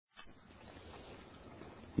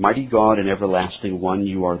Mighty God and everlasting one,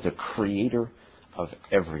 you are the creator of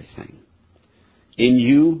everything. In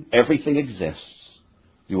you, everything exists.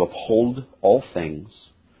 You uphold all things.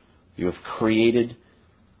 You have created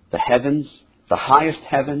the heavens, the highest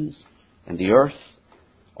heavens, and the earth,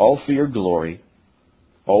 all for your glory,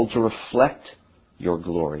 all to reflect your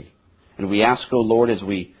glory. And we ask, O Lord, as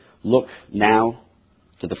we look now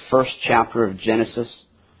to the first chapter of Genesis,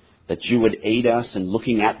 that you would aid us in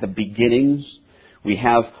looking at the beginnings. We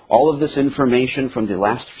have all of this information from the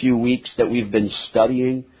last few weeks that we've been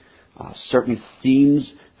studying, certain themes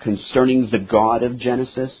concerning the God of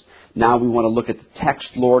Genesis. Now we want to look at the text,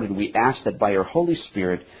 Lord, and we ask that by your Holy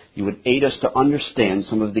Spirit, you would aid us to understand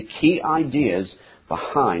some of the key ideas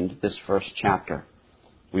behind this first chapter.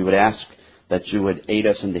 We would ask that you would aid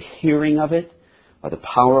us in the hearing of it by the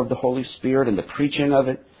power of the Holy Spirit, and the preaching of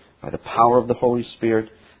it by the power of the Holy Spirit,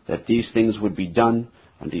 that these things would be done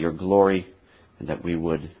unto your glory, and that we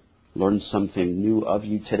would learn something new of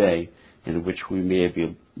you today, in which we may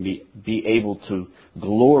be able to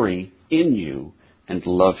glory in you and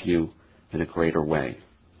love you in a greater way.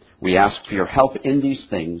 We ask for your help in these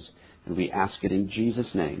things, and we ask it in Jesus'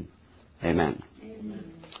 name. Amen. Amen.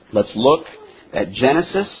 Let's look at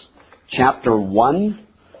Genesis chapter 1,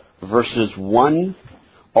 verses 1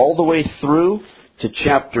 all the way through to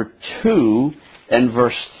chapter 2 and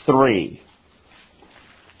verse 3.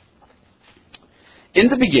 In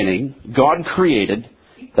the beginning, God created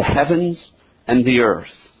the heavens and the earth.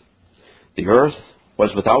 The earth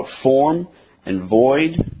was without form and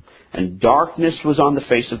void, and darkness was on the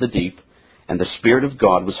face of the deep, and the Spirit of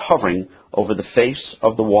God was hovering over the face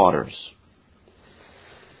of the waters.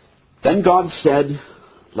 Then God said,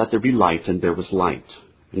 "Let there be light," and there was light.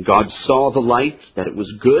 And God saw the light, that it was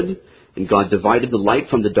good, and God divided the light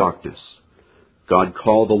from the darkness. God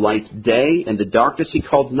called the light day, and the darkness he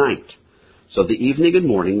called night. So the evening and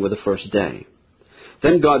morning were the first day.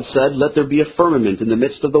 Then God said, "Let there be a firmament in the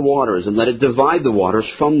midst of the waters, and let it divide the waters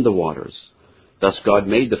from the waters." Thus God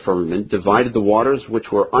made the firmament, divided the waters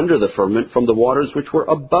which were under the firmament from the waters which were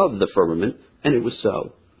above the firmament, and it was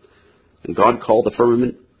so. And God called the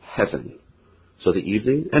firmament heaven. So the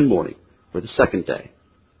evening and morning were the second day.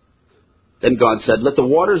 Then God said, "Let the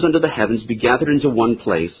waters under the heavens be gathered into one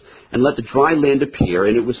place, and let the dry land appear,"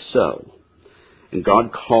 and it was so. And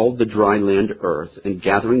God called the dry land earth, and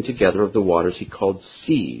gathering together of the waters he called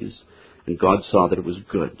seas, and God saw that it was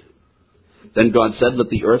good. Then God said, "Let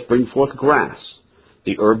the earth bring forth grass,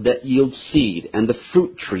 the herb that yields seed, and the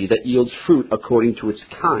fruit tree that yields fruit according to its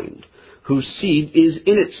kind, whose seed is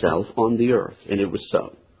in itself on the earth," and it was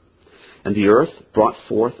so. And the earth brought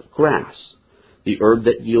forth grass, the herb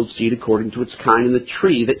that yields seed according to its kind, and the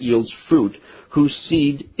tree that yields fruit, whose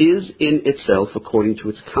seed is in itself according to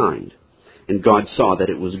its kind. And God saw that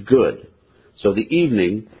it was good. So the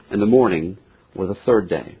evening and the morning were the third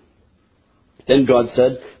day. Then God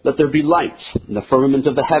said, "Let there be lights in the firmament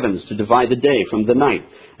of the heavens to divide the day from the night,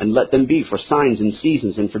 and let them be for signs and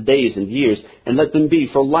seasons and for days and years, and let them be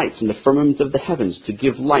for lights in the firmament of the heavens to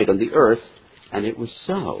give light on the earth." And it was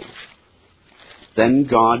so. Then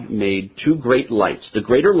God made two great lights, the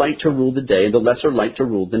greater light to rule the day and the lesser light to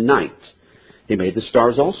rule the night. He made the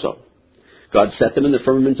stars also. God set them in the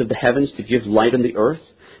firmament of the heavens to give light on the earth,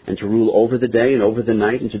 and to rule over the day and over the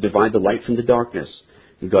night, and to divide the light from the darkness.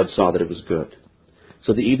 And God saw that it was good.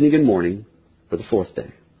 So the evening and morning were the fourth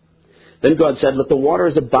day. Then God said, "Let the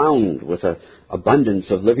waters abound with an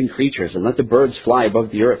abundance of living creatures, and let the birds fly above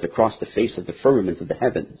the earth across the face of the firmament of the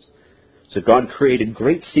heavens." So God created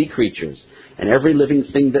great sea creatures, and every living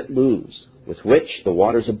thing that moves, with which the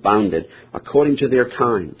waters abounded, according to their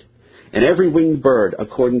kind, and every winged bird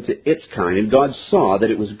according to its kind. And God saw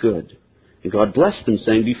that it was good. And God blessed them,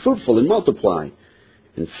 saying, "Be fruitful and multiply,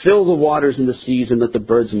 and fill the waters and the seas, and let the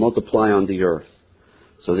birds multiply on the earth."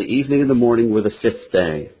 So the evening and the morning were the fifth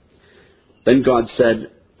day. Then God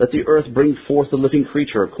said, "Let the earth bring forth a living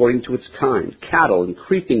creature according to its kind, cattle and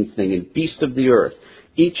creeping thing and beast of the earth,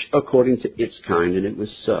 each according to its kind." And it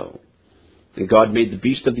was so. And God made the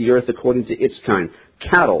beast of the earth according to its kind,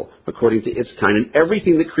 cattle according to its kind, and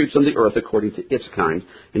everything that creeps on the earth according to its kind.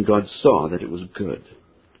 And God saw that it was good.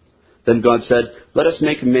 Then God said, "Let us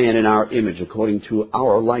make man in our image according to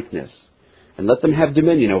our likeness, and let them have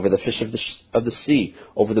dominion over the fish of the sea,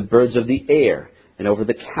 over the birds of the air, and over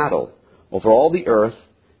the cattle, over all the earth,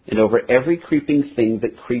 and over every creeping thing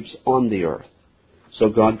that creeps on the earth." So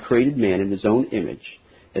God created man in his own image.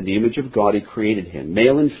 In the image of God he created him.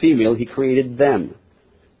 Male and female he created them.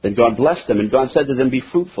 Then God blessed them, and God said to them, "Be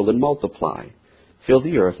fruitful and multiply. Fill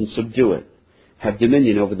the earth and subdue it. Have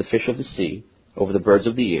dominion over the fish of the sea, over the birds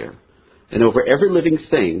of the air, and over every living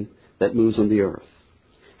thing that moves on the earth."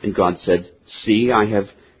 And God said, See, I have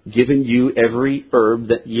given you every herb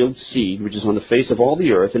that yields seed, which is on the face of all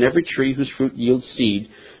the earth, and every tree whose fruit yields seed,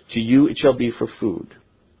 to you it shall be for food.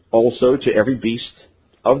 Also to every beast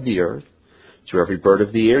of the earth, to every bird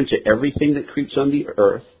of the air, and to everything that creeps on the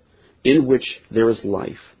earth, in which there is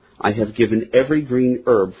life, I have given every green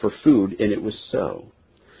herb for food, and it was so.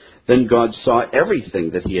 Then God saw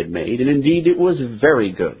everything that he had made, and indeed it was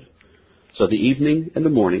very good. So the evening and the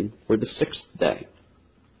morning were the sixth day.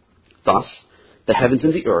 Thus the heavens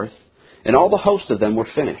and the earth, and all the host of them were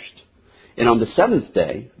finished. And on the seventh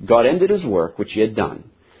day God ended his work which he had done,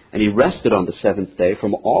 and he rested on the seventh day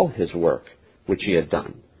from all his work which he had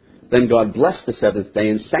done. Then God blessed the seventh day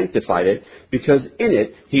and sanctified it, because in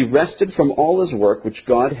it he rested from all his work which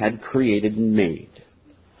God had created and made.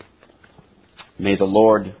 May the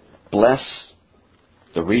Lord bless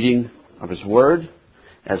the reading of his word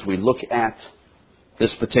as we look at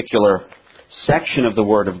this particular section of the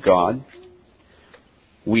Word of God.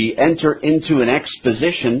 We enter into an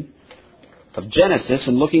exposition of Genesis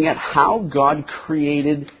and looking at how God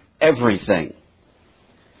created everything.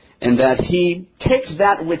 And that he takes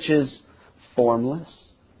that which is formless,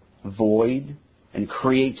 void, and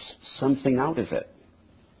creates something out of it.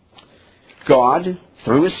 God,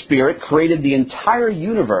 through his Spirit, created the entire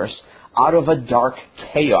universe out of a dark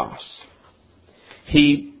chaos.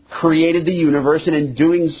 He created the universe, and in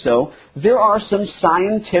doing so, there are some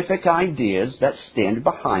scientific ideas that stand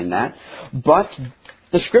behind that, but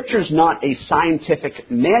the Scripture is not a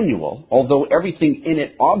scientific manual, although everything in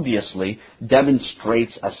it obviously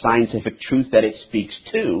demonstrates a scientific truth that it speaks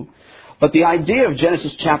to. But the idea of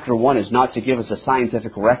Genesis chapter 1 is not to give us a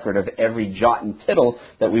scientific record of every jot and tittle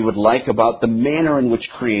that we would like about the manner in which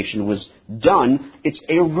creation was done. It's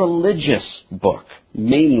a religious book,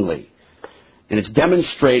 mainly. And it's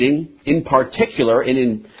demonstrating, in particular, and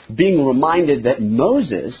in being reminded that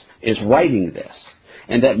Moses is writing this.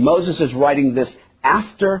 And that Moses is writing this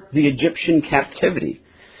after the Egyptian captivity.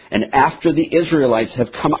 And after the Israelites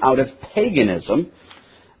have come out of paganism.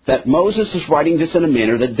 That Moses is writing this in a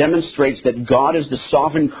manner that demonstrates that God is the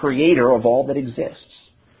sovereign creator of all that exists.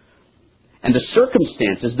 And the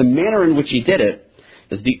circumstances, the manner in which he did it,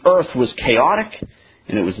 is the earth was chaotic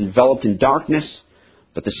and it was enveloped in darkness.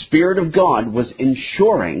 But the Spirit of God was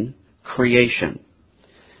ensuring creation.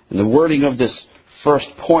 And the wording of this first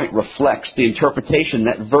point reflects the interpretation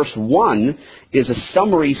that verse 1 is a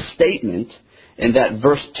summary statement, and that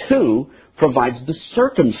verse 2 provides the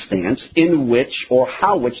circumstance in which or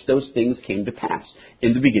how which those things came to pass.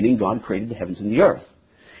 In the beginning, God created the heavens and the earth.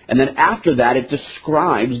 And then after that, it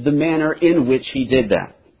describes the manner in which he did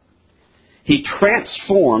that. He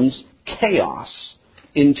transforms chaos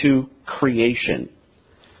into creation.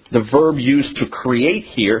 The verb used to create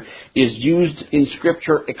here is used in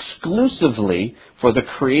Scripture exclusively for the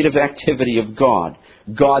creative activity of God,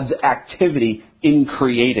 God's activity in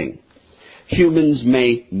creating. Humans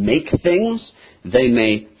may make things, they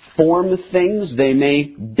may form things, they may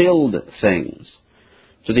build things.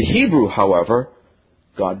 To the Hebrew, however,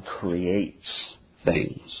 God creates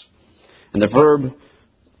things. And the verb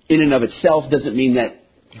in and of itself doesn't mean that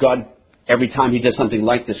God, every time he does something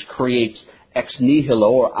like this, creates ex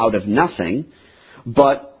nihilo, or out of nothing,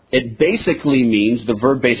 but it basically means, the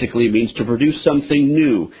verb basically means to produce something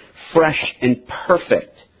new, fresh and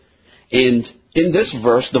perfect. And in this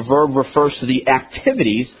verse, the verb refers to the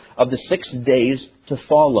activities of the 6 days to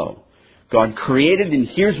follow. God created, and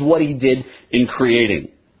here's what he did in creating.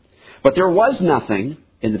 But there was nothing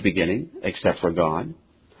in the beginning except for God,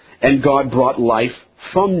 and God brought life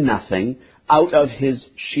from nothing, out of his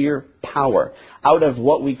sheer power, out of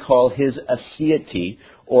what we call his aseity,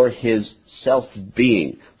 or his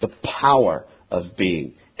self-being, the power of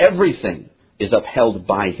being. Everything is upheld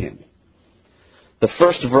by him. The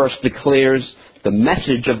first verse declares the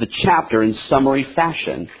message of the chapter in summary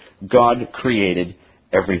fashion. God created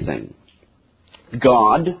everything.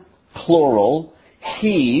 God, plural,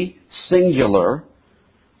 he, singular,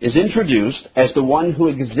 is introduced as the one who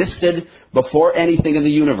existed before anything in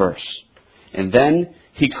the universe. And then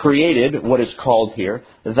he created what is called here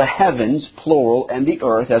the heavens, plural, and the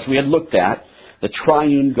earth, as we had looked at. The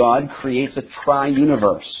triune God creates a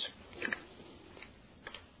tri-universe.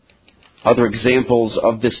 Other examples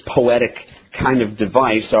of this poetic kind of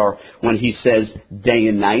device are when he says day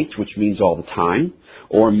and night, which means all the time,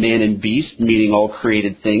 or man and beast, meaning all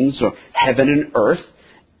created things, or heaven and earth,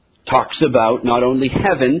 talks about not only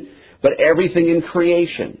heaven, but everything in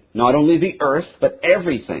creation. Not only the earth, but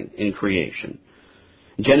everything in creation.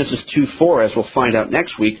 Genesis 2:4, as we'll find out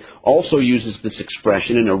next week, also uses this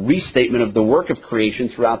expression in a restatement of the work of creation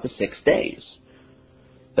throughout the 6 days.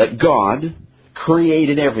 That God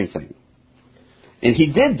created everything. And he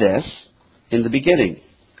did this in the beginning.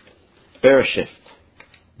 Bereshith,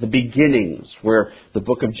 the beginnings, where the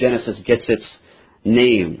book of Genesis gets its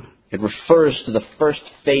name. It refers to the first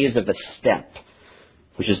phase of a step,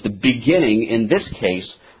 which is the beginning, in this case,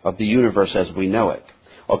 of the universe as we know it.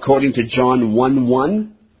 According to John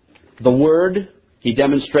 1:1, the Word, he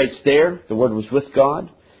demonstrates there, the Word was with God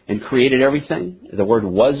and created everything. The Word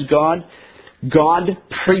was God. God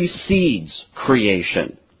precedes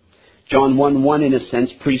creation. John 1:1, in a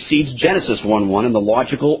sense, precedes Genesis 1:1 in the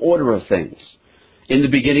logical order of things. In the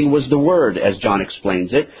beginning was the Word, as John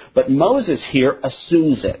explains it, but Moses here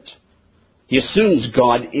assumes it. He assumes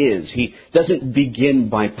God is. He doesn't begin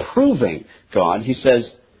by proving God. He says,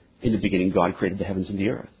 in the beginning, God created the heavens and the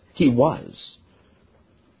earth. He was.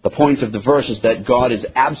 The point of the verse is that God is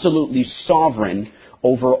absolutely sovereign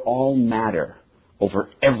over all matter, over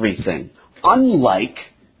everything, unlike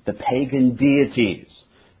the pagan deities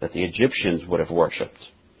that the Egyptians would have worshipped.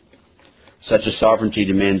 Such a sovereignty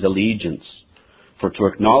demands allegiance, for to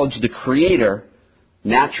acknowledge the Creator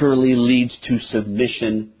naturally leads to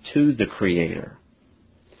submission to the Creator.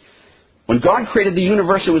 When God created the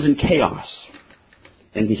universe, it was in chaos.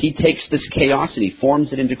 And he takes this chaos and he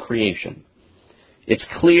forms it into creation. It's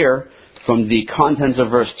clear from the contents of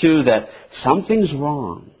verse 2 that something's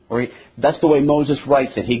wrong. That's the way Moses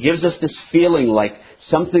writes it. He gives us this feeling like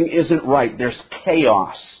something isn't right. There's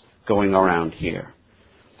chaos going around here.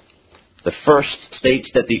 The first states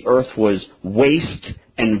that the earth was waste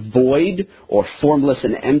and void, or formless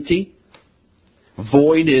and empty.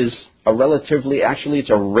 Void is it's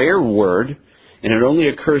a rare word, and it only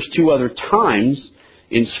occurs two other times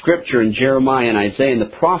in Scripture, in Jeremiah and Isaiah and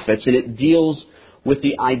the prophets, and it deals with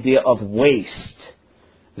the idea of waste,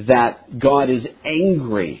 that God is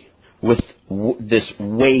angry with this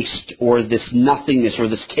waste or this nothingness or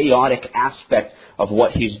this chaotic aspect of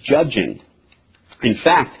what he's judging. In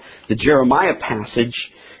fact, the Jeremiah passage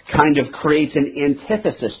kind of creates an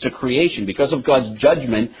antithesis to creation. Because of God's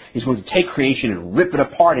judgment, he's going to take creation and rip it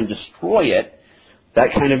apart and destroy it. That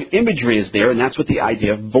kind of imagery is there, and that's what the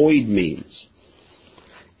idea of void means.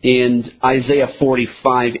 In Isaiah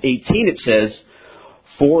 45:18 it says,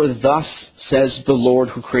 "For thus says the Lord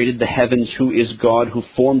who created the heavens, who is God, who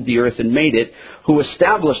formed the earth and made it, who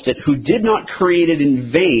established it, who did not create it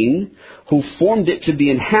in vain, who formed it to be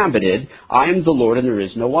inhabited. I am the Lord and there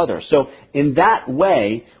is no other." So in that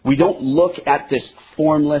way, we don't look at this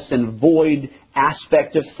formless and void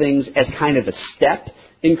aspect of things as kind of a step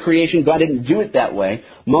in creation. God didn't do it that way.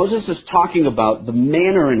 Moses is talking about the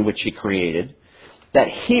manner in which he created. That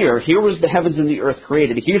here was the heavens and the earth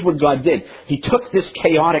created. Here's what God did. He took this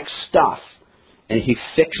chaotic stuff and he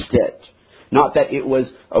fixed it. Not that it was,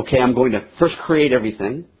 okay, I'm going to first create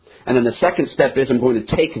everything, and then the second step is I'm going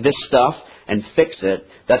to take this stuff and fix it.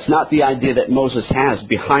 That's not the idea that Moses has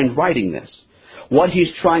behind writing this. What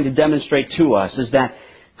he's trying to demonstrate to us is that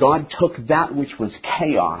God took that which was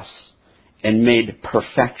chaos and made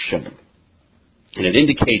perfection. And it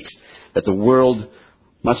indicates that the world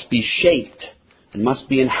must be shaped and must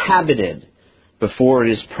be inhabited before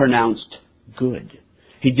it is pronounced good.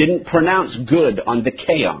 He didn't pronounce good on the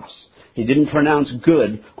chaos. He didn't pronounce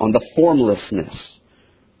good on the formlessness.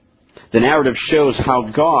 The narrative shows how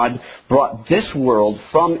God brought this world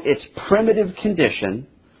from its primitive condition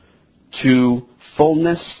to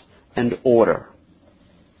fullness and order.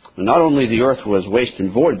 Not only the earth was waste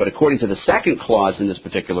and void, but according to the second clause in this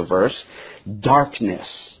particular verse, darkness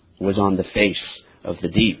was on the face of the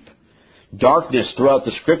deep. Darkness throughout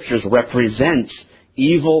the Scriptures represents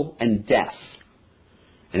evil and death.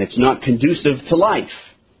 And it's not conducive to life.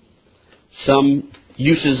 Some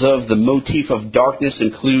uses of the motif of darkness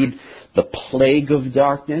include the plague of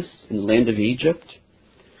darkness in the land of Egypt,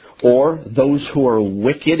 or those who are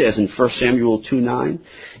wicked, as in 1 Samuel 2:9.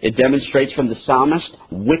 It demonstrates from the psalmist,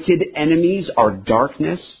 wicked enemies are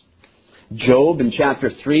darkness. Job in chapter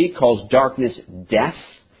 3 calls darkness death.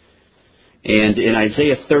 And in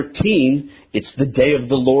Isaiah 13, it's the day of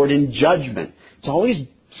the Lord in judgment. It's always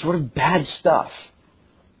sort of bad stuff.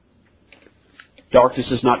 Darkness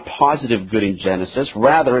is not positive good in Genesis.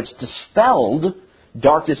 Rather, it's dispelled.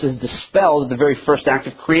 Darkness is dispelled at the very first act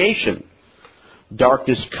of creation.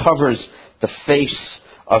 Darkness covers the face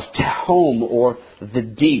of Tehom, or the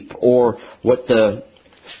deep, or what the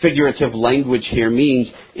figurative language here means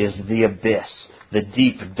is the abyss, the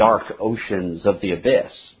deep, dark oceans of the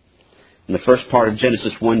abyss. In the first part of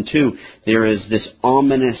Genesis 1:2, there is this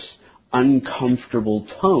ominous, uncomfortable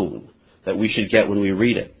tone that we should get when we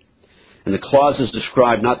read it. And the clauses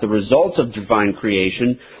describe not the results of divine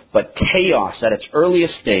creation, but chaos at its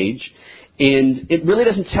earliest stage And it really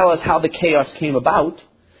doesn't tell us how the chaos came about.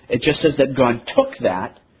 It just says that God took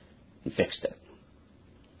that and fixed it.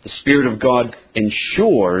 The Spirit of God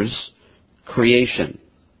ensures creation.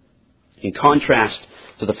 In contrast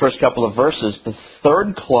to the first couple of verses, the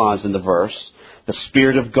third clause in the verse, the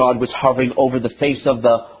Spirit of God was hovering over the face of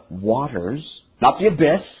the waters, not the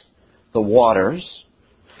abyss, the waters.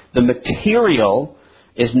 The material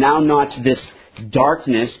is now not this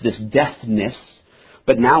darkness, this deathness,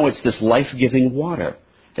 but now it's this life-giving water.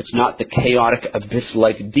 It's not the chaotic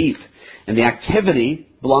abyss-like deep. And the activity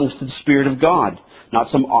belongs to the Spirit of God,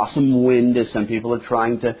 not some awesome wind as some people are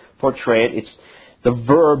trying to portray it. The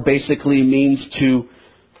verb basically means to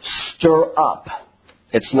stir up.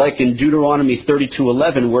 It's like in Deuteronomy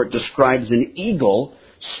 32:11 where it describes an eagle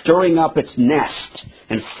stirring up its nest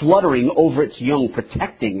and fluttering over its young,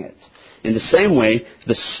 protecting it. In the same way,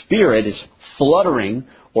 the Spirit is fluttering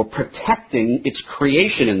or protecting its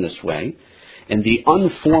creation in this way, and the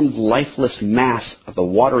unformed, lifeless mass of the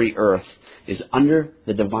watery earth is under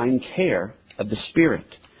the divine care of the Spirit,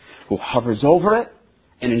 who hovers over it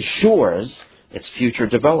and ensures its future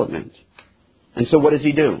development. And so what does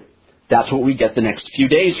He do? That's what we get the next few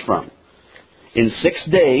days from. In 6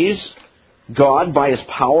 days, God, by His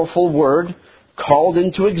powerful word, called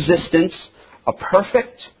into existence a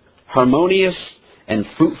perfect, harmonious, and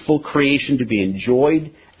fruitful creation to be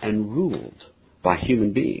enjoyed and ruled by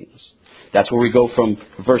human beings. That's where we go from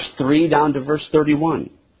verse 3 down to verse 31.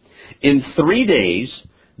 In 3 days,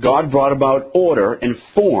 God brought about order and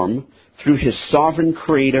form through His sovereign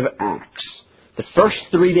creative acts. The first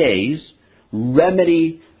 3 days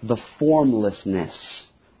remedy the formlessness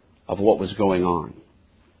of what was going on.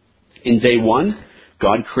 In day 1,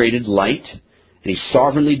 God created light, and He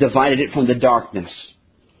sovereignly divided it from the darkness.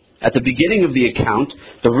 At the beginning of the account,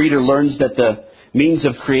 the reader learns that the means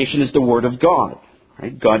of creation is the Word of God.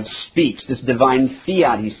 Right? God speaks, this divine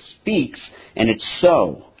fiat. He speaks, and it's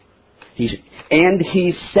so. He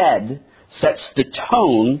said sets the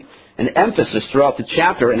tone and emphasis throughout the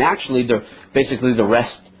chapter, and actually basically the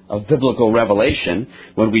rest of biblical revelation.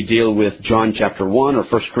 When we deal with John chapter 1 or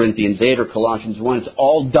 1 Corinthians 8 or Colossians 1, it's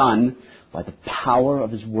all done by the power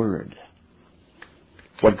of His Word.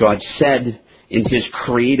 What God said in His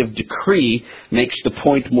creative decree makes the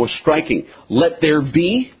point more striking. Let there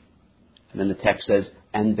be, and then the text says,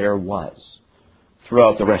 and there was,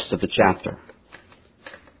 throughout the rest of the chapter.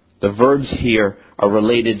 The verbs here are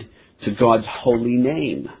related to God's holy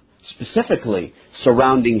name, specifically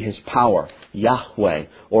surrounding His power, Yahweh,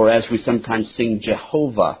 or as we sometimes sing,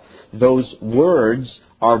 Jehovah. Those words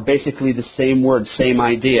are basically the same word, same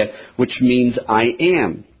idea, which means I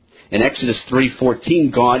am. In Exodus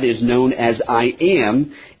 3:14, God is known as I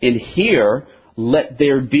am. And here, let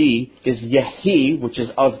there be is Yehi, which is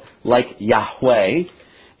of like Yahweh,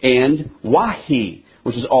 and Wahi,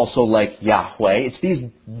 which is also like Yahweh. It's these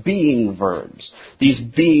being verbs, these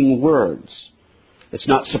being words. It's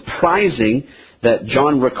not surprising that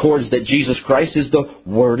John records that Jesus Christ is the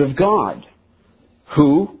Word of God,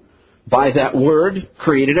 who, by that Word,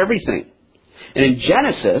 created everything. And in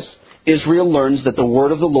Genesis, Israel learns that the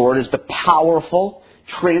Word of the Lord is the powerful,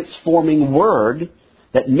 transforming Word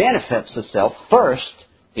that manifests itself first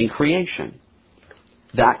in creation.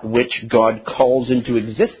 That which God calls into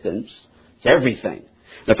existence is everything.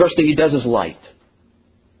 The first thing He does is light.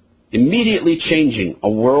 Immediately changing a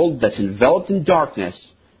world that's enveloped in darkness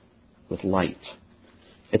with light.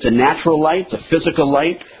 It's a natural light, it's a physical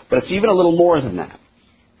light, but it's even a little more than that.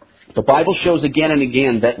 The Bible shows again and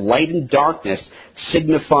again that light and darkness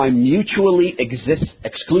signify mutually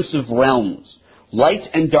exclusive realms. Light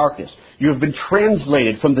and darkness. You have been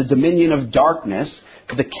translated from the dominion of darkness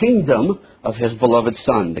to the kingdom of His beloved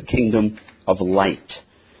Son, the kingdom of light.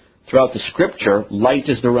 Throughout the Scripture, light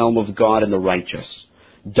is the realm of God and the righteous.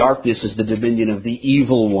 Darkness is the dominion of the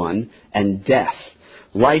evil one and death.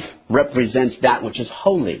 Life represents that which is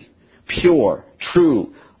holy, pure,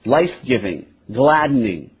 true, life-giving,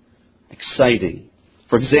 gladdening, exciting.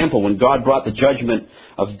 For example, when God brought the judgment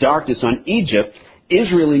of darkness on Egypt,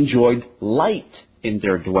 Israel enjoyed light in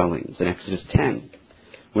their dwellings in Exodus 10.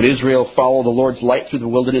 When Israel followed the Lord's light through the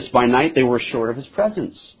wilderness by night, they were assured of His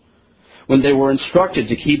presence. When they were instructed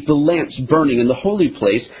to keep the lamps burning in the holy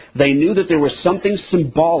place, they knew that there was something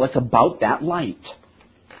symbolic about that light.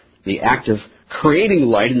 The act of creating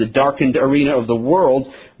light in the darkened arena of the world,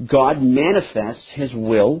 God manifests His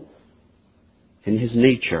will and His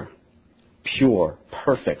nature. Pure,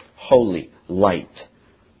 perfect, holy light.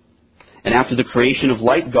 And after the creation of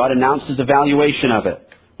light, God announced His evaluation of it.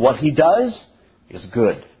 What He does is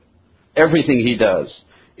good. Everything He does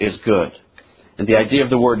is good. And the idea of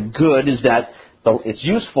the word good is that It's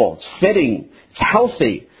useful, it's fitting, it's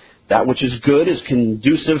healthy. That which is good is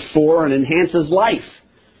conducive for and enhances life.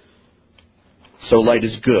 So light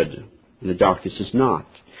is good, and the darkness is not.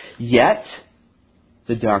 Yet,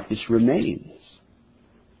 the darkness remains.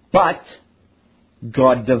 But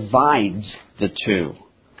God divides the two.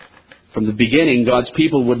 From the beginning, God's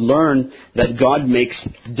people would learn that God makes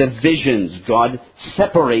divisions. God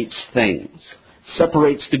separates things,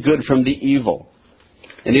 separates the good from the evil.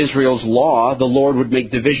 In Israel's law, the Lord would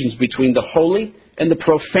make divisions between the holy and the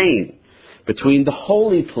profane, between the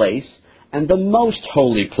holy place and the most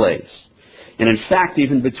holy place, and in fact,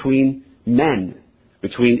 even between men,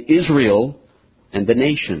 between Israel and the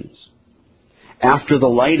nations. After the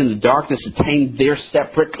light and the darkness attained their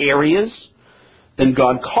separate areas, then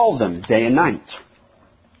God called them day and night.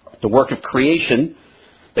 The work of creation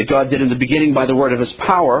that God did in the beginning by the word of His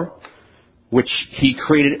power, which He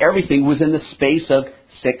created everything, was in the space of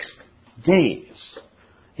 6 days.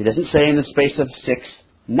 He doesn't say in the space of 6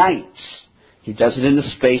 nights. He does it in the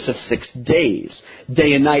space of 6 days.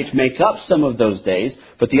 Day and night make up some of those days,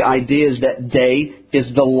 but the idea is that day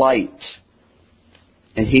is the light.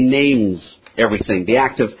 And He names everything. The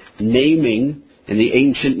act of naming in the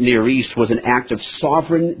ancient Near East was an act of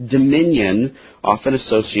sovereign dominion, often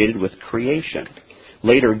associated with creation.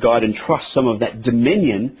 Later, God entrusts some of that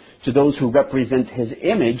dominion to those who represent His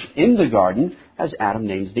image in the garden, as Adam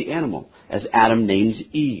names the animal, as Adam names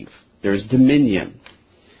Eve. There is dominion.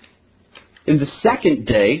 In the second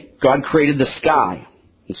day, God created the sky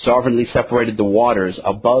and sovereignly separated the waters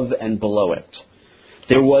above and below it.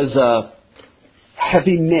 There was a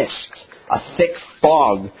heavy mist, a thick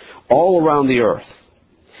fog all around the earth.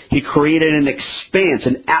 He created an expanse,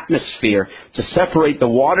 an atmosphere, to separate the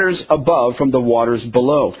waters above from the waters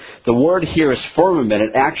below. The word here is firmament.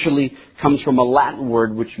 It actually comes from a Latin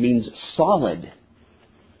word which means solid.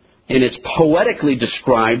 And it's poetically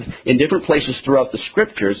described in different places throughout the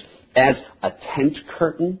Scriptures as a tent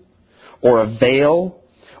curtain or a veil,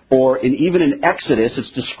 or even in Exodus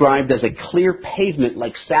it's described as a clear pavement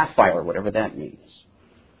like sapphire, whatever that means.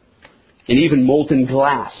 And even molten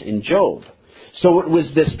glass in Job. So it was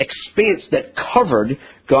this expanse that covered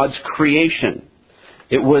God's creation.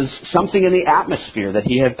 It was something in the atmosphere that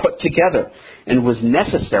He had put together and was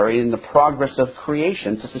necessary in the progress of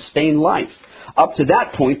creation to sustain life. Up to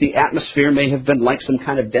that point, the atmosphere may have been like some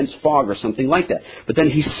kind of dense fog or something like that. But then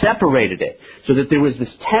He separated it so that there was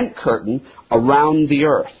this tent curtain around the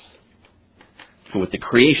earth. And with the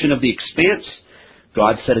creation of the expanse,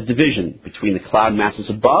 God set a division between the cloud masses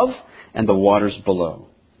above and the waters below.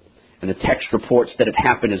 And the text reports that it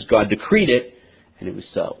happened as God decreed it, and it was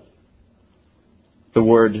so. The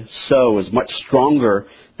word so is much stronger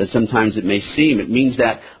than sometimes it may seem. It means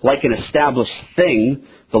that, like an established thing,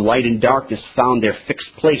 the light and darkness found their fixed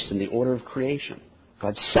place in the order of creation.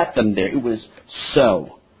 God set them there. It was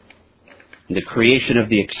so. In the creation of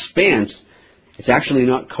the expanse, it's actually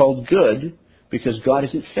not called good because God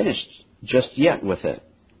isn't finished just yet with it.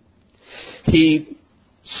 He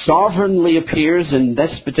sovereignly appears in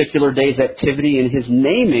this particular day's activity in His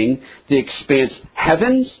naming the expanse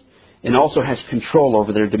heavens, and also has control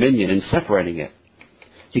over their dominion in separating it.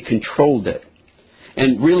 He controlled it.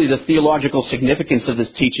 And really the theological significance of this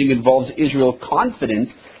teaching involves Israel's confidence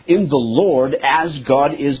in the Lord as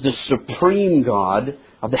God is the supreme God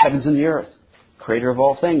of the heavens and the earth, creator of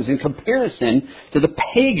all things, in comparison to the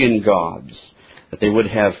pagan gods that they would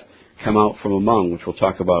have come out from among, which we'll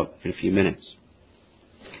talk about in a few minutes.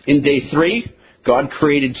 In day 3, God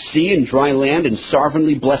created sea and dry land and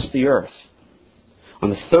sovereignly blessed the earth. On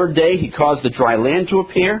the third day, He caused the dry land to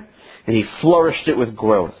appear, and He flourished it with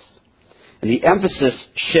growth. And the emphasis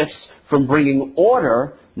shifts from bringing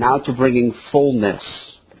order now to bringing fullness.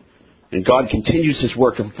 And God continues His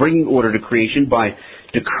work of bringing order to creation by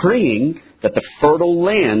decreeing that the fertile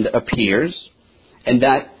land appears and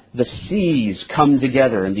that the seas come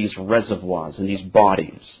together in these reservoirs, in these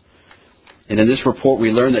bodies. And in this report we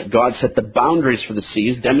learn that God set the boundaries for the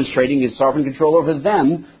seas, demonstrating His sovereign control over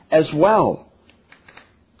them as well.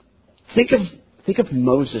 Think of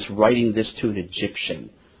Moses writing this to an Egyptian,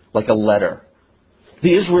 like a letter.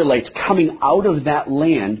 The Israelites coming out of that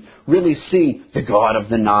land really seeing the God of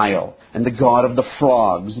the Nile, and the God of the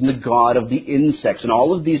frogs, and the God of the insects, and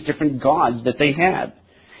all of these different gods that they had.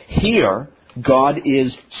 Here, God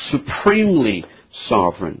is supremely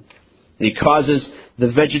sovereign. And He causes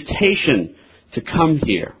the vegetation to come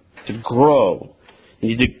here, to grow. And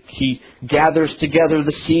He gathers together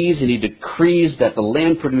the seas, and He decrees that the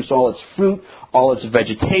land produce all its fruit, all its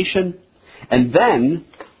vegetation. And then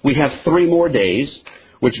we have 3 more days,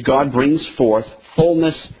 which God brings forth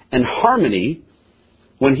fullness and harmony,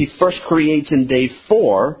 when he first creates in day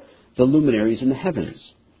 4 the luminaries in the heavens.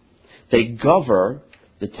 They govern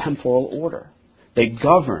the temporal order. They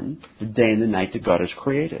govern the day and the night that God has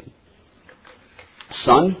created.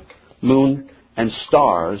 Sun, moon, and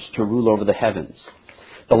stars to rule over the heavens.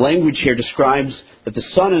 The language here describes that the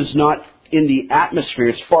sun is not in the atmosphere,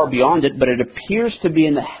 it's far beyond it, but it appears to be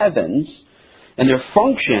in the heavens, and their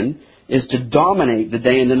function is to dominate the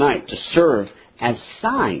day and the night, to serve as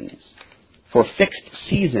signs for fixed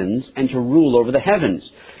seasons and to rule over the heavens.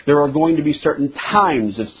 There are going to be certain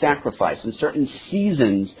times of sacrifice and certain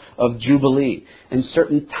seasons of jubilee and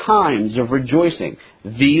certain times of rejoicing.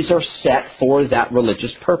 These are set for that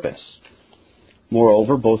religious purpose.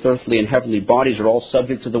 Moreover, both earthly and heavenly bodies are all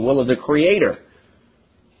subject to the will of the Creator.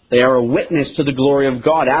 They are a witness to the glory of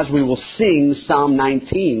God, as we will sing Psalm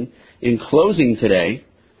 19 in closing today.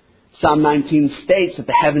 Psalm 19 states that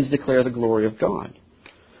the heavens declare the glory of God.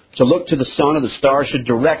 To look to the sun or the stars should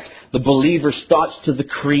direct the believer's thoughts to the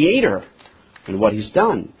Creator and what He's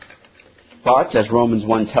done. But, as Romans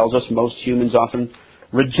 1 tells us, most humans often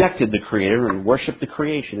rejected the Creator and worshiped the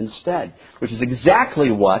creation instead, which is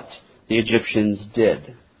exactly what the Egyptians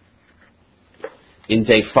did. In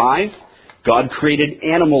day 5, God created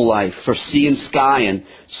animal life for sea and sky and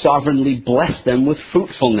sovereignly blessed them with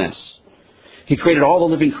fruitfulness. He created all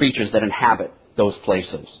the living creatures that inhabit those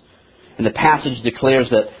places. And the passage declares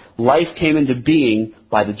that life came into being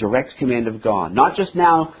by the direct command of God. Not just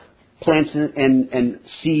now plants and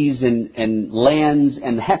seas and lands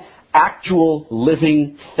and actual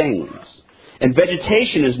living things. And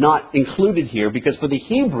vegetation is not included here because for the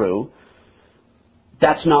Hebrew,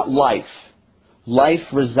 that's not life. Life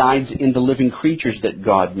resides in the living creatures that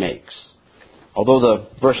God makes. Although the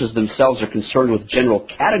verses themselves are concerned with general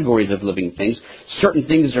categories of living things, certain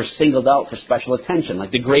things are singled out for special attention,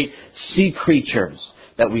 like the great sea creatures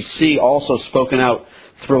that we see also spoken out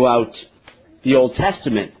throughout the Old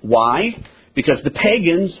Testament. Why? Because the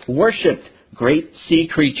pagans worshipped great sea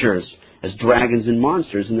creatures as dragons and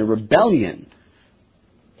monsters in their rebellion.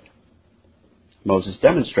 Moses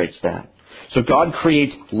demonstrates that. So God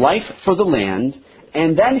creates life for the land,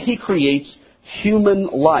 and then He creates human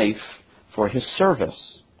life for His service.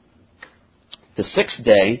 The 6th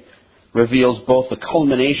day reveals both the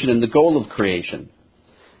culmination and the goal of creation.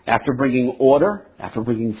 After bringing order, after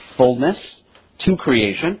bringing fullness to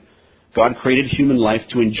creation, God created human life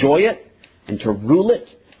to enjoy it and to rule it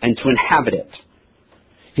and to inhabit it.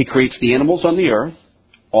 He creates the animals on the earth,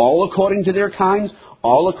 all according to their kinds,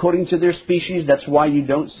 all according to their species. That's why you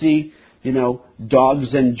don't see, dogs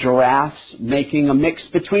and giraffes making a mix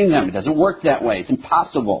between them. It doesn't work that way. It's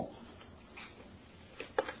impossible.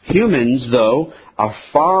 Humans, though, are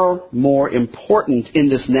far more important in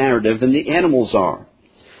this narrative than the animals are.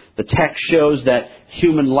 The text shows that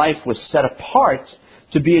human life was set apart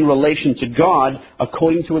to be in relation to God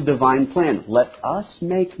according to a divine plan. Let us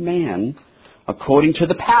make man according to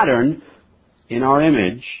the pattern in our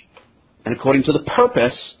image and according to the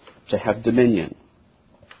purpose to have dominion.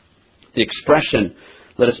 The expression,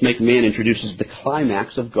 let us make man, introduces the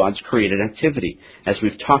climax of God's created activity, as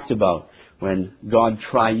we've talked about when God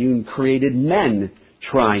triune created men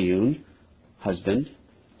triune, husband,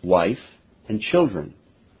 wife, and children.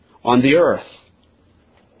 On the earth,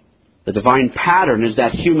 the divine pattern is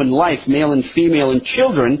that human life, male and female and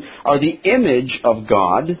children, are the image of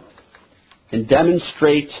God and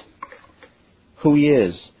demonstrate who He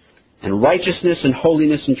is, and righteousness and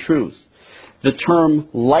holiness and truth. The term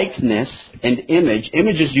likeness and image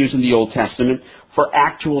is used in the Old Testament for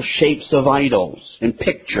actual shapes of idols and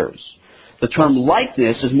pictures. The term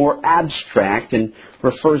likeness is more abstract and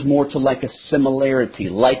refers more to like a similarity,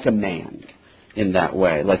 like a man in that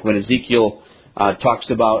way. Like when Ezekiel talks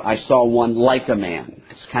about, I saw one like a man.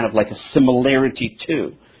 It's kind of like a similarity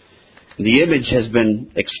too. The image has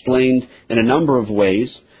been explained in a number of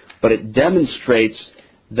ways, but it demonstrates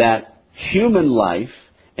that human life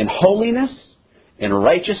in holiness, in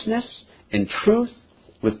righteousness, in truth,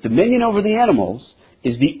 with dominion over the animals,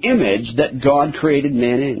 is the image that God created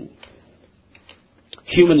man in.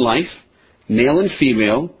 Human life, male and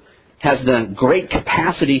female, has the great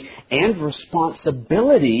capacity and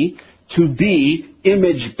responsibility to be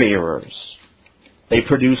image bearers. They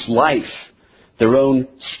produce life, their own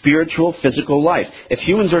spiritual, physical life. If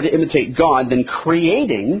humans are to imitate God, then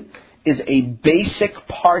creating is a basic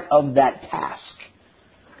part of that task.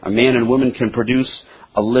 A man and woman can produce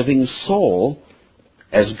a living soul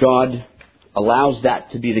as God allows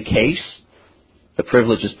that to be the case. The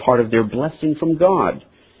privilege is part of their blessing from God,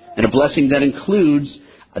 and a blessing that includes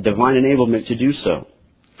a divine enablement to do so.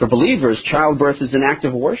 For believers, childbirth is an act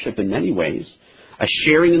of worship in many ways, a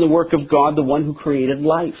sharing in the work of God, the one who created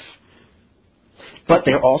life. But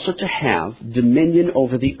they're also to have dominion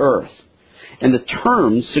over the earth. And the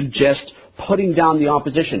terms suggest putting down the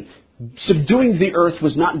opposition. Subduing the earth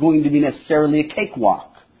was not going to be necessarily a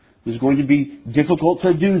cakewalk. It was going to be difficult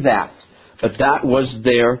to do that. But that was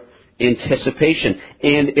their anticipation.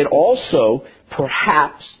 And it also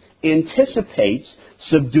perhaps anticipates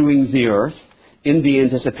subduing the earth in the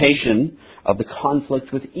anticipation of the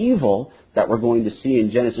conflict with evil that we're going to see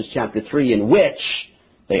in Genesis chapter 3, in which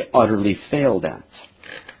they utterly failed at.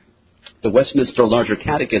 The Westminster Larger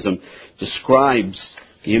Catechism describes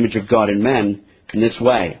the image of God in men in this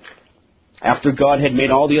way. After God had made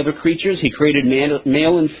all the other creatures, He created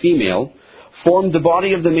male and female, formed the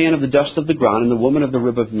body of the man of the dust of the ground and the woman of the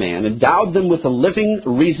rib of man, endowed them with a living,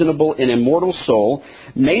 reasonable, and immortal soul,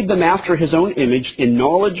 made them after His own image in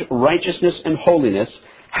knowledge, righteousness, and holiness,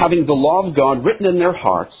 having the law of God written in their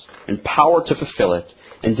hearts, and power to fulfill it,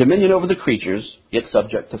 and dominion over the creatures, yet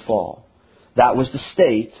subject to fall. That was the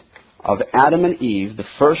state of Adam and Eve, the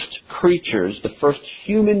first creatures, the first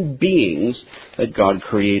human beings that God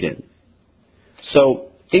created. So,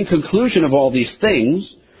 in conclusion of all these things,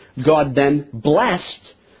 God then blessed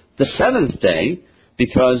the seventh day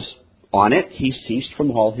because on it He ceased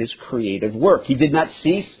from all His creative work. He did not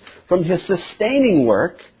cease from His sustaining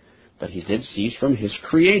work, but He did cease from His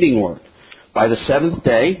creating work. By the seventh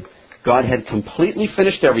day, God had completely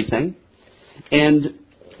finished everything, and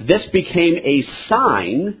this became a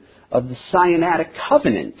sign of the Sinaitic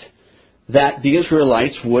covenant that the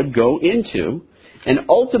Israelites would go into and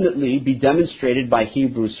ultimately be demonstrated by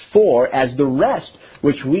Hebrews 4 as the rest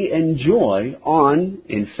which we enjoy on,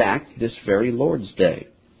 in fact, this very Lord's Day.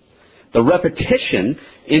 The repetition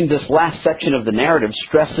in this last section of the narrative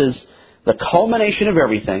stresses the culmination of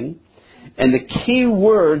everything, and the key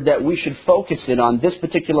word that we should focus in on this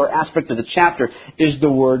particular aspect of the chapter is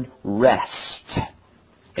the word rest.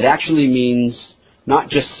 It actually means not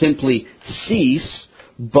just simply cease,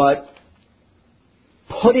 but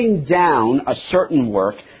putting down a certain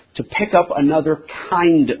work to pick up another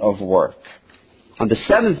kind of work. On the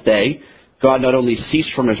seventh day, God not only ceased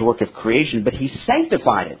from His work of creation, but He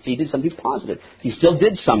sanctified it. He did something positive. He still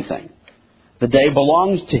did something. The day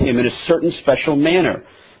belongs to Him in a certain special manner.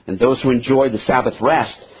 And those who enjoy the Sabbath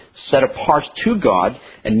rest set apart to God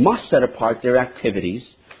and must set apart their activities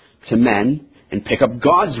to men and pick up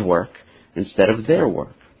God's work instead of their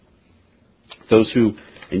work. Those who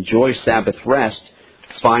enjoy Sabbath rest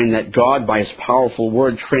find that God, by His powerful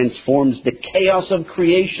word, transforms the chaos of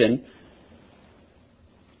creation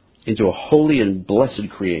into a holy and blessed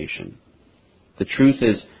creation. The truth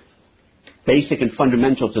is basic and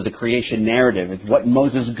fundamental to the creation narrative. It's what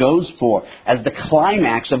Moses goes for as the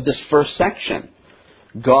climax of this first section.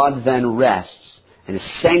 God then rests, and is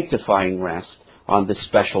sanctifying rest on this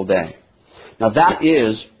special day. Now that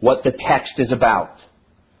is what the text is about.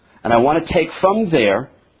 And I want to take from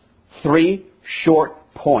there 3 short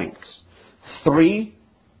points. 3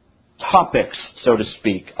 topics, so to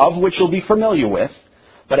speak, of which you'll be familiar with,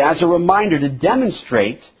 but as a reminder to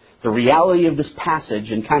demonstrate the reality of this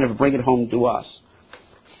passage and kind of bring it home to us.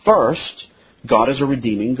 First, God is a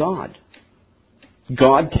redeeming God.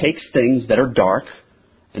 God takes things that are dark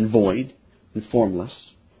and void and formless,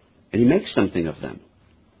 and He makes something of them.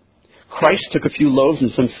 Christ took a few loaves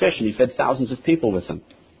and some fish, and He fed thousands of people with them.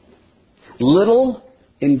 Little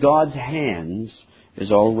in God's hands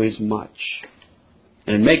is always much.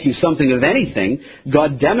 And in making something of anything,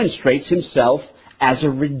 God demonstrates Himself as a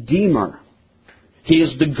redeemer. He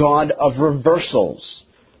is the God of reversals.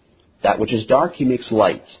 That which is dark, He makes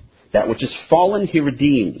light. That which is fallen, He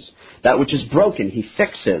redeems. That which is broken, He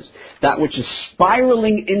fixes. That which is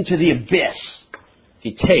spiraling into the abyss,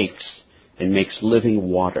 He takes and makes living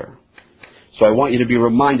water. So I want you to be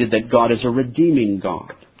reminded that God is a redeeming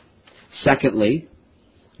God. Secondly,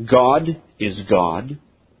 God is God.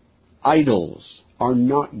 Idols are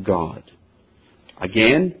not God.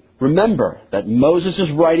 Again, remember that Moses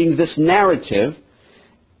is writing this narrative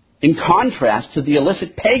in contrast to the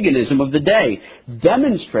illicit paganism of the day,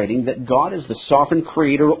 demonstrating that God is the sovereign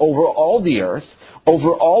creator over all the earth,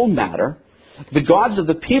 over all matter. The gods of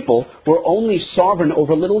the people were only sovereign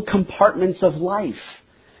over little compartments of life.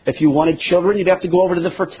 If you wanted children, you'd have to go over to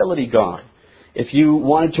the fertility god. If you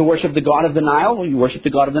wanted to worship the god of the Nile, well, you worshiped the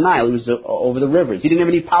god of the Nile. He was over the rivers. He didn't have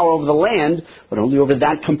any power over the land, but only over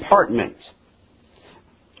that compartment.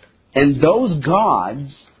 And those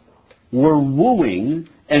gods were wooing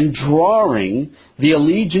and drawing the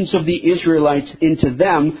allegiance of the Israelites into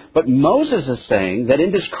them. But Moses is saying that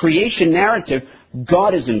in this creation narrative,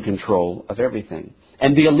 God is in control of everything.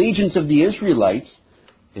 And the allegiance of the Israelites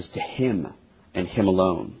is to Him. and Him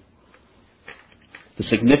alone. The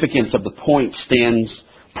significance of the point stands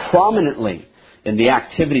prominently in the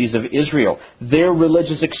activities of Israel. Their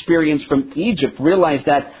religious experience from Egypt realized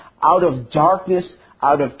that out of darkness,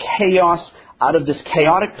 out of chaos, out of this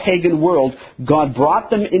chaotic pagan world, God brought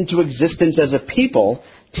them into existence as a people,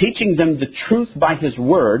 teaching them the truth by His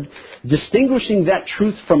Word, distinguishing that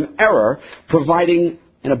truth from error, providing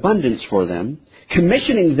an abundance for them,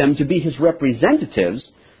 commissioning them to be His representatives,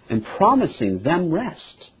 and promising them rest.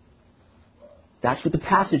 That's what the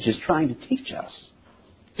passage is trying to teach us.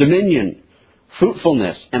 Dominion,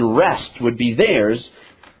 fruitfulness, and rest would be theirs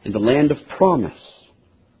in the land of promise.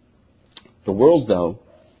 The world, though,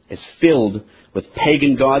 is filled with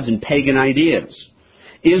pagan gods and pagan ideas.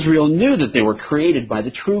 Israel knew that they were created by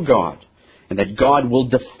the true God, and that God will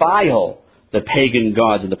defile the pagan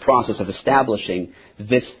gods in the process of establishing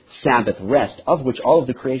this Sabbath rest, of which all of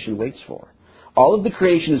the creation waits for. All of the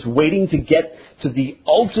creation is waiting to get to the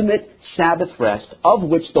ultimate Sabbath rest, of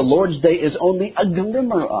which the Lord's Day is only a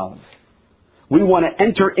glimmer of. We want to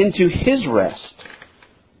enter into His rest.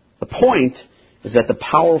 The point is that the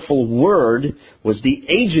powerful Word was the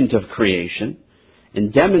agent of creation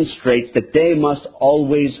and demonstrates that they must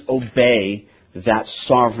always obey that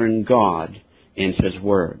sovereign God and His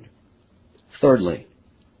Word. Thirdly,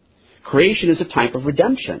 creation is a type of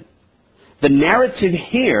redemption. The narrative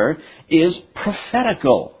here is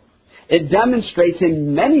prophetical. It demonstrates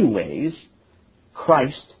in many ways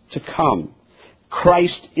Christ to come.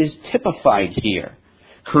 Christ is typified here.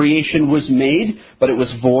 Creation was made, but it was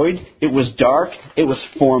void, it was dark, it was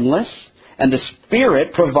formless, and the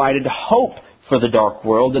Spirit provided hope for the dark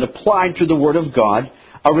world and applied through the Word of God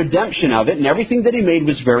a redemption of it, and everything that He made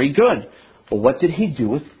was very good. But what did He do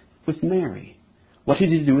with Mary? What did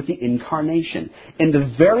He do with the Incarnation? In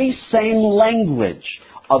the very same language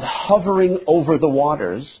of hovering over the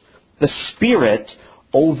waters, the Spirit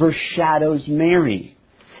overshadows Mary.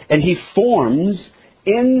 And He forms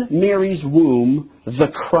in Mary's womb the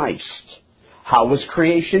Christ. How was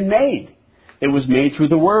creation made? It was made through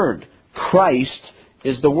the Word. Christ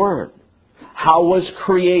is the Word. How was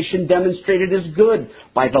creation demonstrated as good?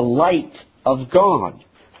 By the light of God.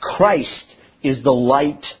 Christ is the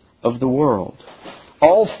light of the world.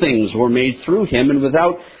 All things were made through Him, and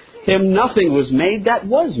without Him nothing was made that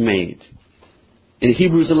was made. In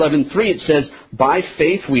Hebrews 11:3 it says, "By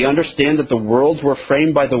faith we understand that the worlds were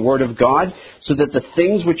framed by the Word of God, so that the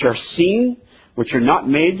things which are seen, which are not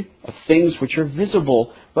made of things which are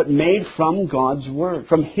visible, but made from God's Word,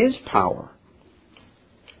 from His power."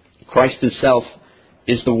 Christ Himself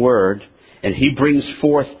is the Word, and He brings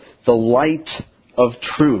forth the light of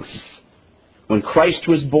truth. When Christ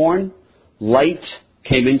was born, light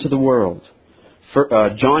came into the world.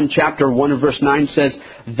 John chapter 1 and verse 9 says,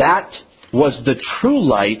 "That was the true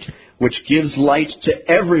light which gives light to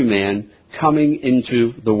every man coming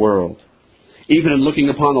into the world." Even in looking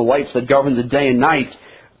upon the lights that govern the day and night,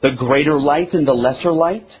 the greater light and the lesser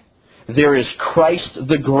light, there is Christ,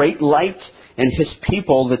 the great light, and His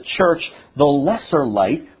people, the church, the lesser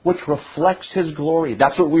light, which reflects His glory.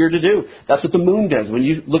 That's what we are to do. That's what the moon does. When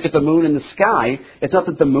you look at the moon in the sky, it's not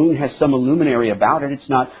that the moon has some luminary about it. It's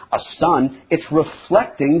not a sun. It's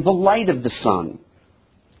reflecting the light of the sun.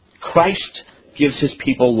 Christ gives His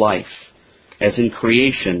people life, as in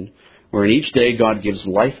creation, where in each day God gives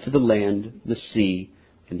life to the land, the sea,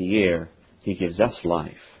 and the air. He gives us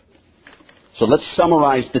life. So let's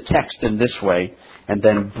summarize the text in this way, and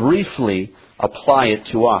then briefly apply it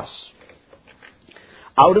to us.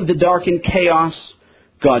 Out of the dark and chaos,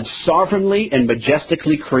 God sovereignly and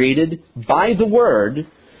majestically created, by the Word,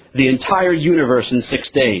 the entire universe in 6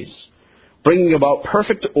 days, bringing about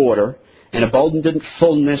perfect order and abundant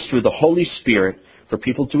fullness through the Holy Spirit for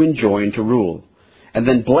people to enjoy and to rule. And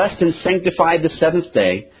then blessed and sanctified the seventh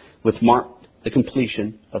day, which marked the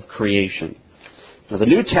completion of creation. Now, the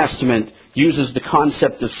New Testament uses the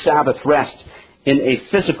concept of Sabbath rest in a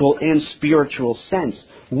physical and spiritual sense.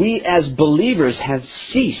 We as believers have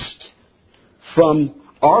ceased from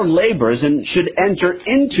our labors and should enter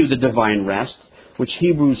into the divine rest, which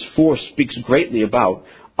Hebrews 4 speaks greatly about,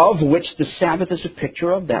 of which the Sabbath is a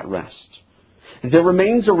picture of that rest. There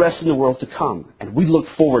remains a rest in the world to come, and we look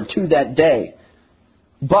forward to that day.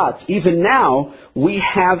 But even now, we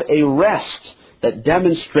have a rest that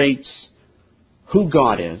demonstrates who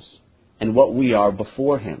God is and what we are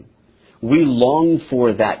before Him. We long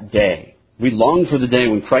for that day. We long for the day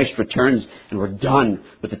when Christ returns and we're done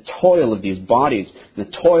with the toil of these bodies, and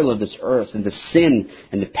the toil of this earth, and the sin,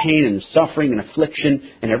 and the pain, and the suffering, and affliction,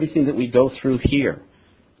 and everything that we go through here.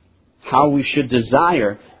 How we should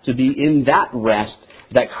desire to be in that rest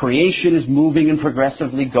that creation is moving and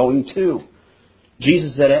progressively going to.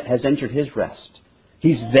 Jesus has entered his rest.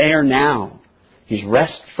 He's there now. He's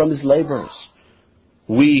rest from his labors.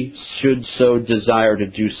 We should so desire to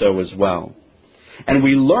do so as well. And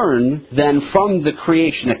we learn then from the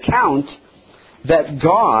creation account that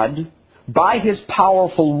God, by his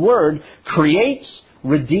powerful word, creates,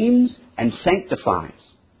 redeems, and sanctifies.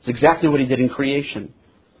 It's exactly what he did in creation.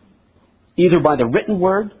 Either by the written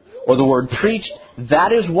word or the word preached,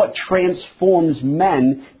 that is what transforms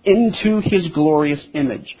men into his glorious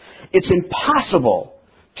image. It's impossible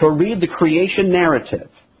to read the creation narrative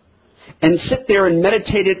and sit there and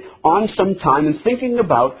meditate it on some time and thinking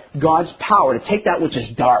about God's power to take that which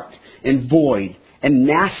is dark and void and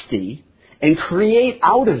nasty and create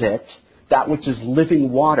out of it that which is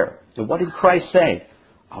living water. And what did Christ say?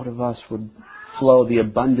 Out of us would flow the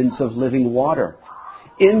abundance of living water.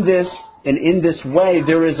 In this way,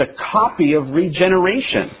 there is a copy of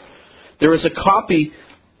regeneration. There is a copy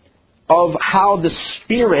of how the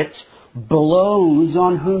Spirit blows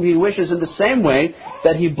on whom he wishes in the same way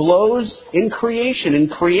that he blows in creation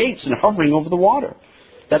and creates and hovering over the water.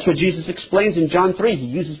 That's what Jesus explains in John 3. He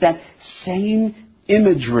uses that same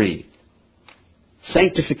imagery.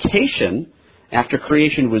 Sanctification, after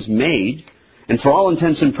creation was made, and for all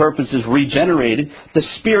intents and purposes regenerated, the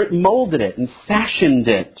Spirit molded it and fashioned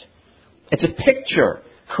it. It's a picture.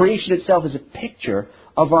 Creation itself is a picture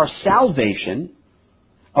of our salvation,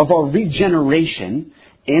 of our regeneration,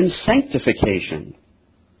 and sanctification.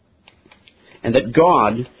 And that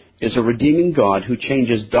God is a redeeming God who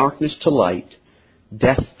changes darkness to light,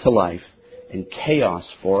 death to life, and chaos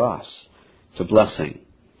for us to blessing.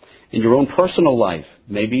 In your own personal life,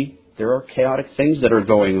 maybe there are chaotic things that are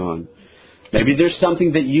going on. Maybe there's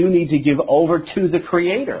something that you need to give over to the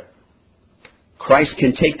Creator. Christ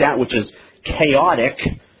can take that which is chaotic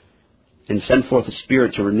and send forth a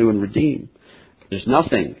Spirit to renew and redeem. There's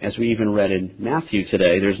nothing, as we even read in Matthew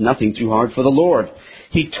today, there's nothing too hard for the Lord.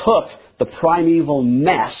 He took the primeval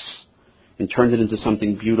mess and turned it into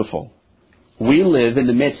something beautiful. We live in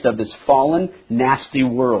the midst of this fallen, nasty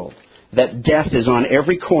world. That death is on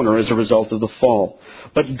every corner as a result of the fall.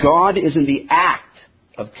 But God is in the act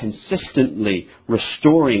of consistently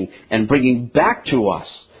restoring and bringing back to us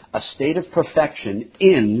a state of perfection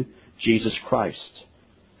in Jesus Christ.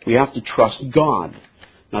 We have to trust God,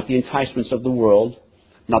 not the enticements of the world,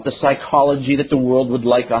 not the psychology that the world would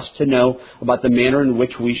like us to know about the manner in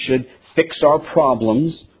which we should fix our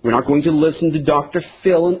problems. We're not going to listen to Dr.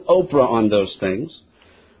 Phil and Oprah on those things.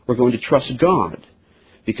 We're going to trust God,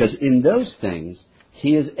 because in those things,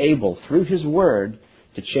 He is able, through His Word,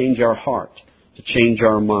 to change our heart, to change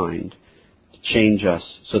our mind, to change us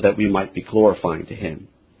so that we might be glorifying to Him.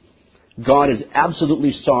 God is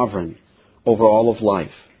absolutely sovereign over all of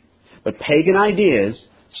life. But pagan ideas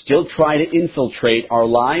still try to infiltrate our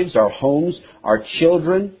lives, our homes, our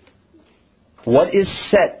children. What is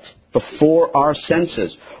set before our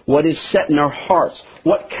senses? What is set in our hearts?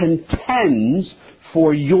 What contends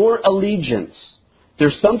for your allegiance?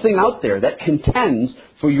 There's something out there that contends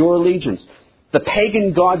for your allegiance. The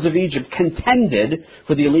pagan gods of Egypt contended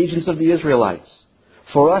for the allegiance of the Israelites.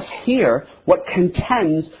 For us here, what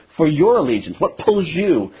contends for your allegiance? What pulls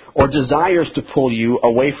you or desires to pull you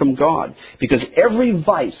away from God? Because every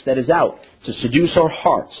vice that is out to seduce our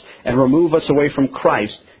hearts and remove us away from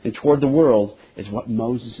Christ and toward the world is what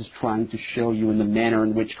Moses is trying to show you in the manner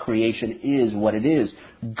in which creation is what it is.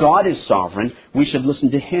 God is sovereign. We should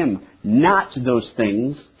listen to Him, not to those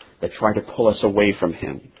things that try to pull us away from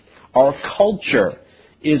Him. Our culture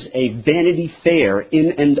is a vanity fair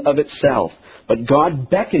in and of itself. But God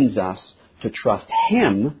beckons us to trust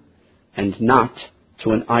Him and not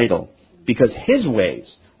to an idol, because His ways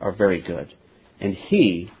are very good, and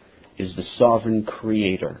He is the sovereign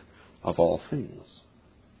creator of all things.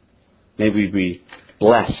 May we be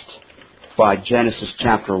blessed by Genesis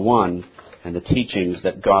chapter 1 and the teachings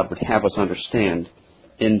that God would have us understand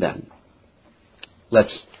in them.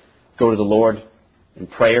 Let's go to the Lord in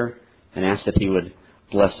prayer and ask that He would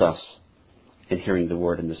bless us in hearing the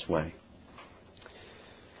Word in this way.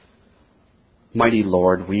 Mighty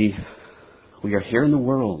Lord, we are here in the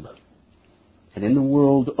world. And in the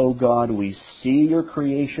world, O God, we see your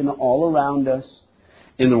creation all around us.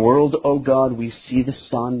 In the world, O God, we see the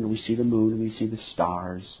sun, we see the moon, we see the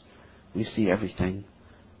stars. We see everything.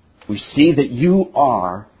 We see that you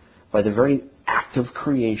are, by the very act of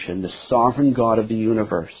creation, the sovereign God of the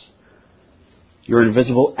universe. Your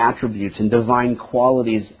invisible attributes and divine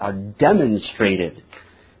qualities are demonstrated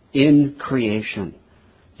in creation.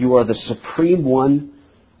 You are the supreme one,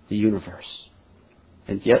 the universe.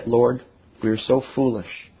 And yet, Lord, we are so foolish.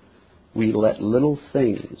 We let little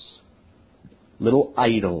things, little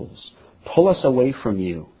idols, pull us away from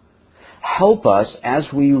you. Help us as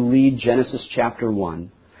we read Genesis chapter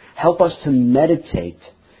 1. Help us to meditate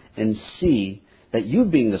and see that you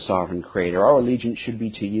being the sovereign creator, our allegiance should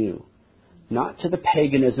be to you, not to the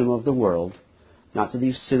paganism of the world, not to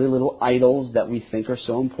these silly little idols that we think are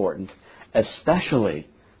so important, especially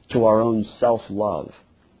to our own self-love.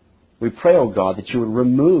 We pray, O God, that you would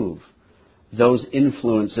remove those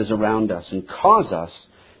influences around us and cause us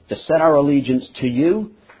to set our allegiance to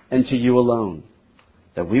you and to you alone.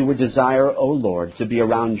 That we would desire, O Lord, to be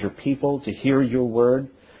around your people, to hear your word,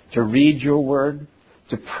 to read your word,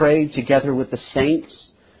 to pray together with the saints,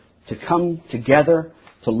 to come together,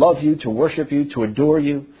 to love you, to worship you, to adore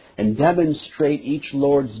you, and demonstrate each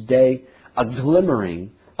Lord's day a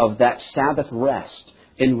glimmering of that Sabbath rest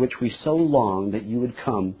in which we so long that you would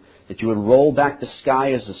come, that you would roll back the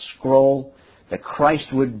sky as a scroll, that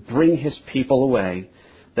Christ would bring his people away,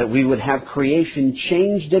 that we would have creation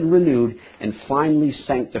changed and renewed and finally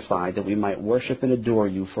sanctified, that we might worship and adore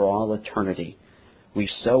you for all eternity. We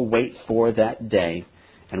so wait for that day,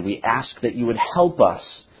 and we ask that you would help us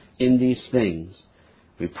in these things.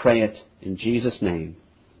 We pray it in Jesus' name.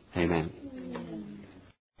 Amen.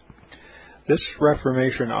 This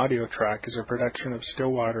Reformation audio track is a production of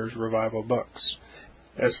Stillwater's Revival Books.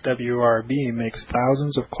 SWRB makes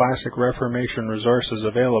thousands of classic Reformation resources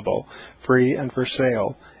available, free and for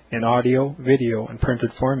sale, in audio, video, and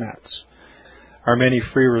printed formats. Our many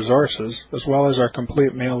free resources, as well as our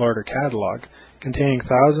complete mail-order catalog, containing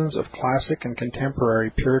thousands of classic and contemporary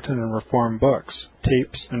Puritan and Reformed books,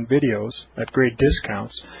 tapes, and videos at great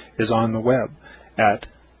discounts, is on the web at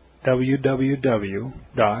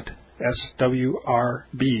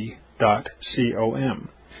www.swrb.com.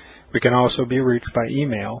 We can also be reached by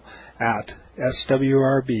email at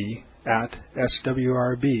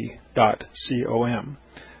swrb@swrb.com,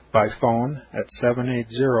 by phone at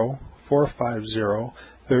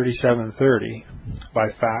 780-450-3730,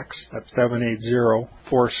 by fax at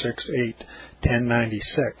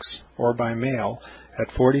 780-468-1096, or by mail at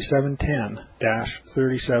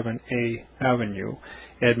 4710-37A Avenue,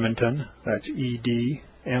 Edmonton, that's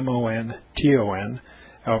Edmonton,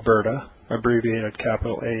 Alberta, abbreviated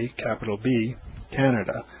capital A, capital B,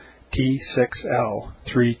 Canada,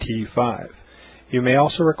 T6L3T5. You may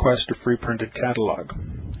also request a free printed catalog.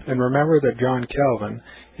 And remember that John Calvin,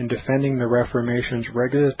 in defending the Reformation's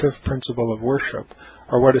regulative principle of worship,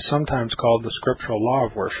 or what is sometimes called the scriptural law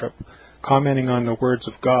of worship, commenting on the words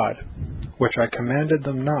of God, which I commanded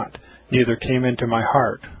them not, neither came into my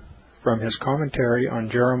heart, from his commentary on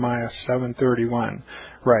Jeremiah 7:31,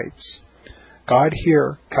 writes, God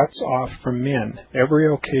here cuts off from men every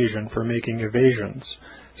occasion for making evasions,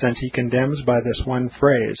 since he condemns by this one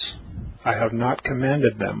phrase, I have not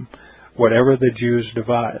commanded them, whatever the Jews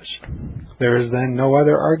devised. There is then no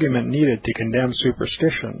other argument needed to condemn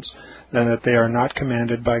superstitions than that they are not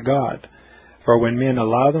commanded by God. For when men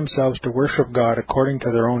allow themselves to worship God according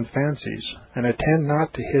to their own fancies, and attend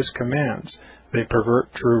not to his commands, they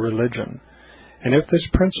pervert true religion. And if this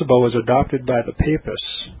principle was adopted by the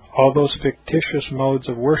Papists, all those fictitious modes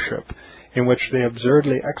of worship in which they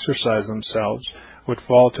absurdly exercise themselves would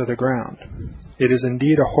fall to the ground. It is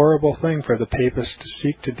indeed a horrible thing for the Papists to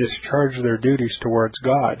seek to discharge their duties towards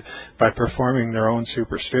God by performing their own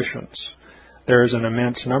superstitions. There is an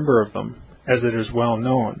immense number of them, as it is well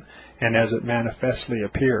known, and as it manifestly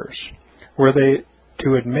appears. Were they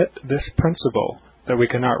to admit this principle, that we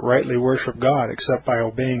cannot rightly worship God except by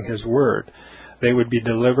obeying his word, they would be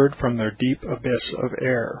delivered from their deep abyss of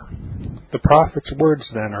error. The prophet's words,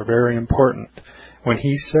 then, are very important, when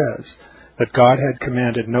he says that God had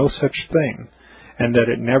commanded no such thing, and that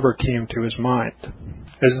it never came to his mind,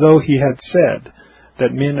 as though he had said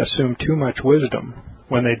that men assume too much wisdom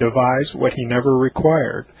when they devise what he never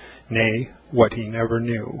required, nay, what he never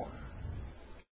knew.